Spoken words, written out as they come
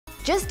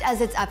Just as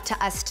it's up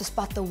to us to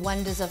spot the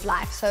wonders of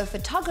life, so a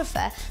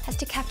photographer has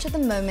to capture the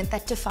moment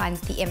that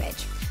defines the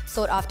image.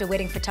 Sought-after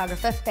wedding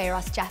photographer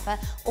Fayros Jaffer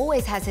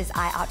always has his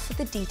eye out for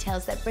the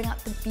details that bring out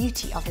the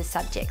beauty of his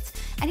subjects,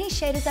 and he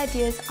shared his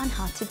ideas on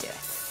how to do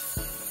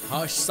it.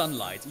 Harsh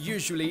sunlight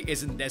usually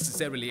isn't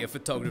necessarily a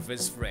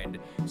photographer's friend,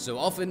 so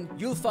often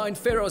you'll find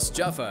Fayros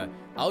Jaffer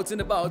out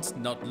and about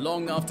not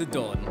long after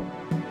dawn.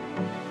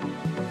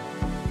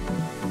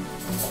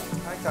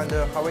 Hi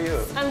Tando, how are you?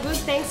 I'm good,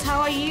 thanks. How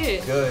are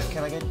you? Good.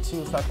 Can I get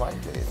 2 flat white,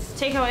 please?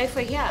 Take away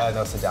for here.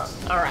 No, sit down.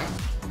 All right.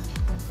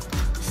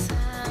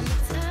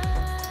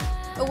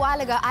 A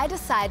while ago, I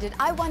decided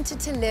I wanted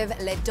to live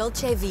le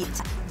dolce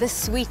vita, the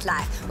sweet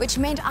life, which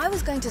meant I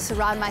was going to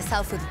surround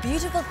myself with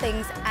beautiful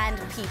things and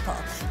people.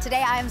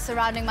 Today, I am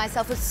surrounding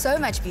myself with so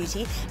much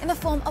beauty in the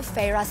form of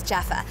Fayros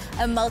Jaffer,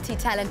 a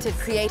multi-talented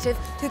creative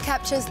who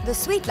captures the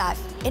sweet life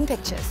in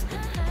pictures.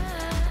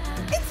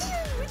 It's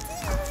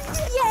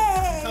you!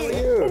 Yay! How are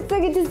you? It's so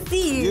good to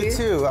see you. You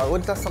too. I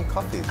would have some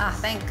coffee. Ah,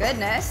 thank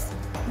goodness.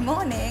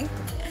 Morning.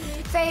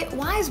 Faye,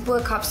 why is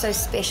Boerkaap so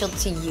special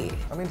to you?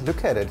 I mean,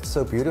 look at it. It's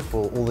so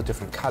beautiful. All the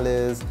different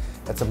colors.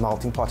 It's a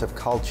melting pot of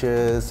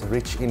cultures,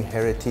 rich in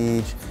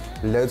heritage,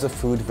 loads of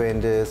food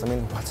vendors. I mean,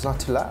 what's not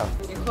to love?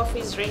 Your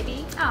coffee's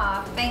ready.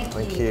 Ah, thank you.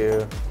 Thank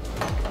you.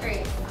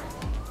 Great.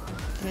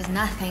 There's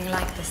nothing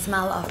like the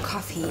smell of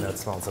coffee. That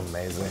smells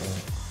amazing.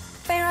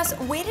 Fayros,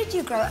 where did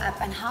you grow up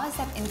and how has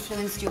that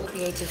influenced your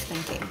creative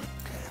thinking?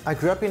 I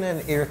grew up in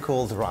an area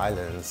called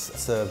Rylands.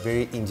 It's a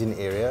very Indian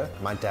area.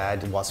 My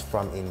dad was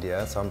from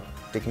India, so I'm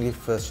technically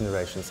first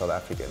generation South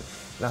African.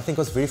 And I think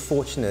I was very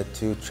fortunate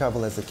to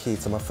travel as a kid,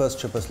 so my first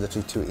trip was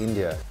literally to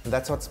India. And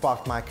that's what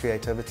sparked my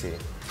creativity.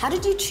 How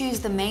did you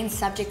choose the main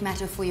subject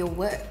matter for your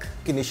work?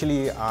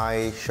 Initially,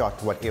 I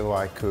shot whatever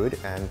I could,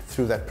 and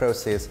through that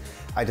process,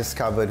 I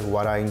discovered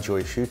what I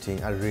enjoy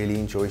shooting. I really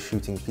enjoy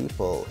shooting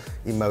people,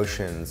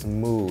 emotions,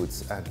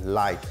 moods, and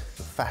light.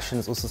 Fashion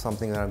is also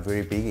something that I'm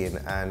very big in,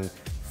 and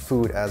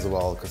food as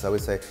well, because I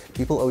would say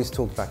people always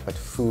talk back, but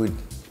food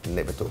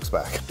never talks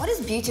back. What is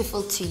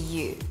beautiful to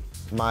you?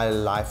 My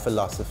life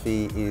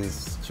philosophy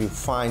is to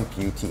find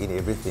beauty in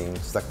everything.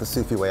 It's like the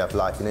Sufi way of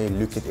life. You know, you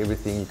look at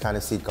everything, you kind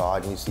of see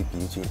God, and you see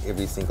beauty in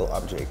every single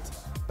object.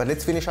 But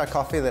let's finish our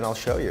coffee, then I'll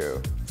show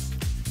you.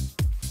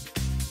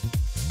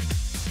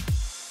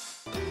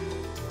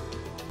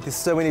 There's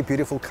so many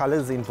beautiful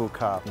colors in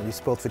Boerkaap. You're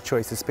spoiled for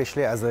choice,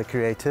 especially as a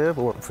creative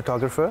or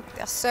photographer.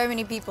 There are so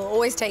many people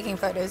always taking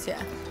photos here.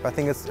 I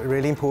think it's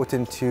really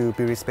important to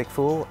be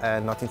respectful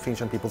and not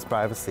infringe on people's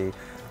privacy.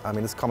 I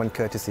mean, it's common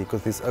courtesy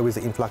because there's always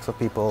an influx of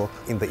people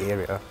in the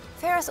area.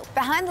 Fayros,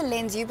 behind the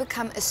lens, you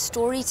become a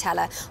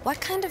storyteller.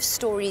 What kind of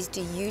stories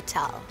do you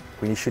tell?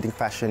 When you're shooting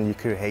fashion, you're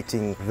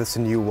creating this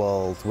new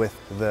world with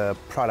the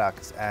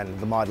products and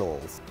the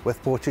models. With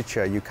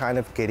portraiture, you're kind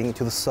of getting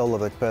into the soul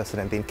of that person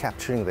and then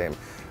capturing them.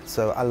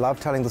 So I love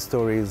telling the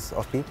stories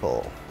of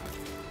people.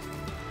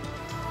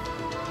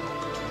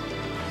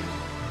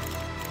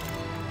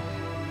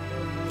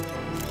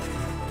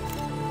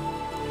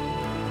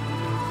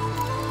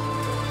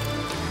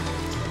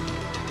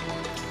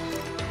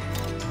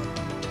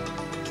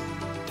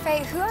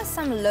 Faye, who are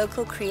some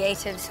local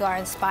creatives who are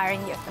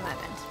inspiring you at the moment?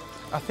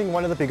 I think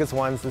one of the biggest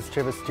ones is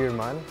Trevor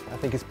Stearman. I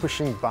think he's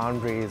pushing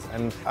boundaries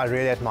and I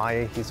really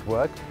admire his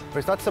work. But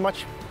it's not so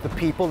much the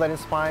people that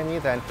inspire me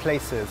than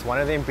places, one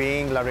of them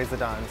being La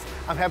Residence.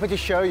 I'm happy to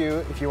show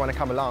you if you want to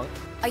come along.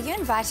 Are you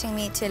inviting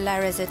me to La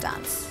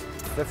Residence?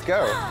 Let's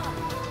go.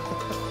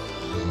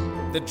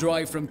 The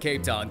drive from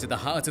Cape Town to the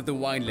heart of the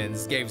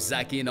winelands gave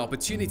Zaky an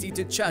opportunity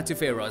to chat to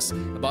Fayros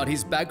about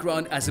his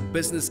background as a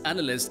business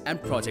analyst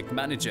and project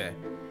manager.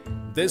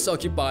 This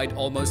occupied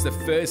almost the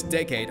first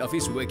decade of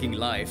his working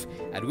life,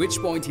 at which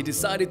point he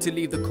decided to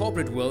leave the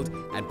corporate world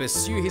and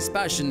pursue his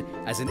passion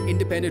as an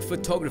independent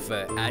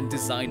photographer and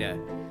designer.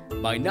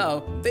 By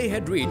now, they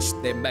had reached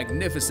their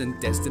magnificent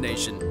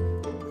destination.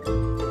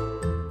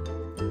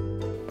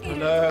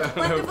 Hello.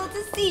 Wonderful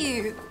to see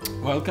you.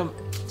 Welcome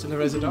to the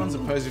residence.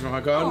 I'm posing from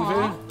my garden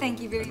view.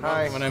 Thank you very much.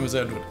 Hi. My name is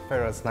Edward.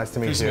 Fayros, nice to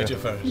meet Pleased you. to meet you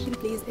first.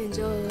 Please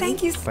enjoy.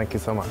 Thank you. Thank you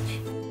so much.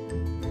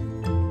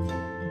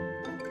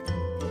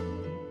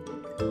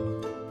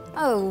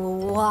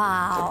 Oh,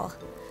 wow.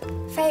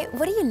 Faye,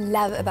 what do you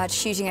love about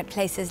shooting at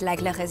places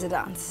like La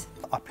Residence?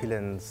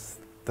 Opulence,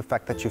 the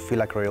fact that you feel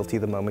like royalty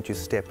the moment you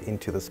step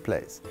into this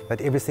place.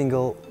 That every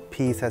single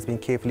piece has been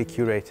carefully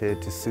curated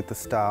to suit the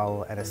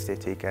style and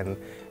aesthetic, and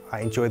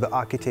I enjoy the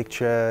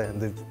architecture and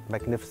the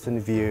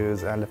magnificent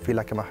views, and I feel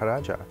like a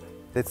Maharaja.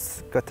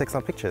 Let's go take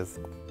some pictures.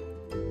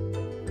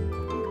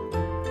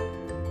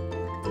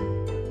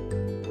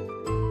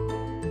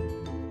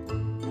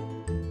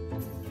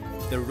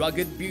 The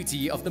rugged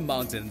beauty of the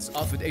mountains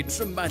offered a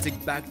dramatic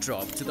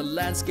backdrop to the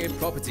landscape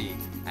property,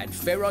 and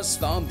Fayros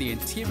found the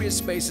interior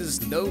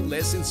spaces no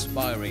less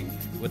inspiring,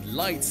 with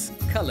lights,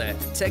 color,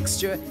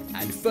 texture,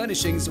 and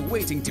furnishings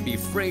waiting to be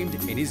framed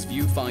in his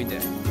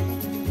viewfinder.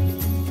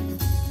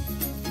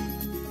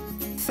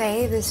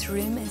 Faye, this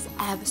room is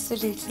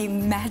absolutely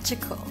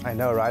magical. I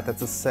know, right?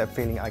 That's the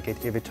feeling I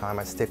get every time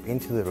I step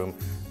into the room.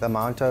 The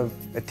amount of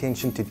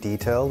attention to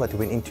detail that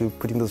went into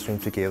putting this room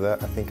together,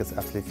 I think is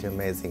absolutely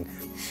amazing.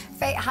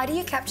 Faye, how do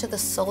you capture the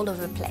soul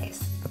of a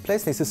place? The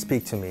place needs to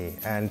speak to me,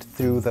 and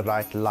through the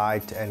right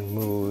light and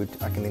mood,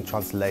 I can then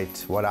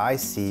translate what I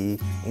see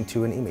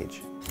into an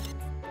image.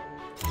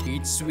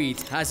 Each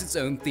suite has its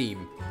own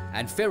theme,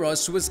 and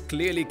Fayros was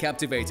clearly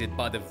captivated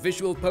by the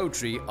visual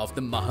poetry of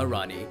the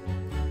Maharani.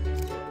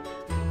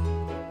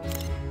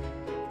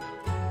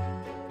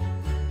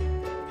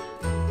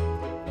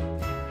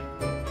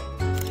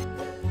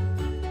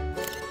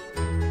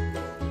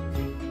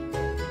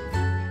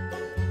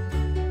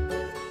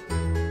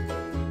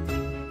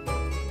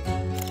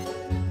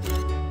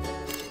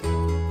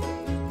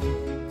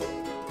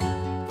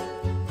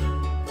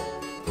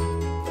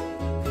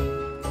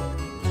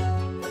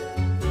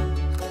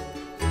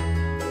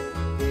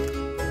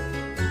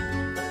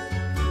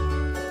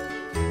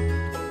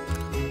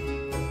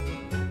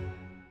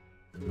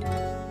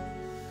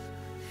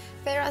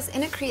 Fayros,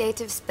 in a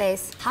creative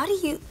space, how do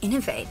you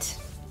innovate?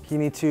 You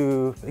need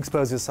to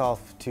expose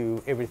yourself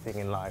to everything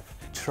in life.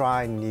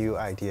 Try new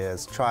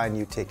ideas, try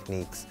new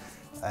techniques,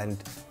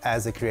 and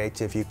as a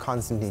creative, you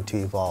constantly need to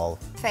evolve.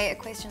 Faye, a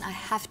question I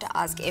have to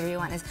ask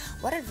everyone is,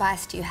 what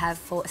advice do you have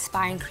for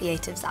aspiring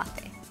creatives out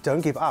there?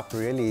 Don't give up,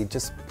 really.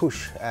 Just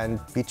push and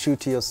be true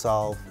to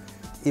yourself.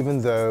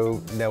 Even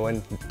though no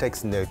one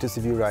takes notice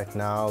of you right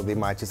now, there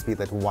might just be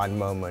that one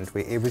moment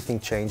where everything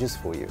changes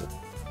for you.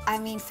 I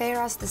mean,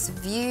 Fayros, this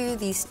view,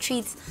 these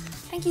treats,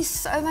 thank you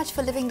so much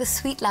for living the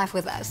sweet life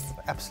with us.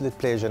 Absolute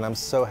pleasure, and I'm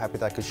so happy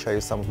that I could show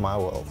you some of my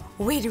world.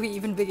 Where do we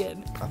even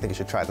begin? I think you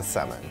should try the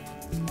salmon.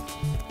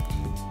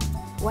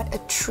 What a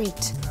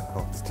treat.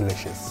 Oh, it's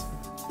delicious.